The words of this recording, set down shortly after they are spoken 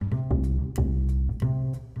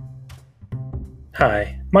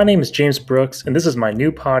Hi, my name is James Brooks, and this is my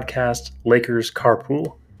new podcast, Lakers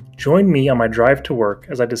Carpool. Join me on my drive to work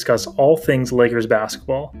as I discuss all things Lakers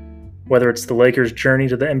basketball. Whether it's the Lakers' journey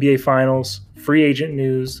to the NBA Finals, free agent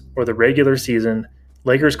news, or the regular season,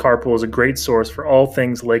 Lakers Carpool is a great source for all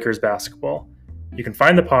things Lakers basketball. You can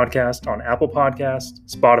find the podcast on Apple Podcasts,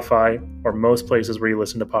 Spotify, or most places where you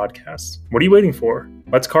listen to podcasts. What are you waiting for?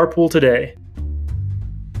 Let's carpool today.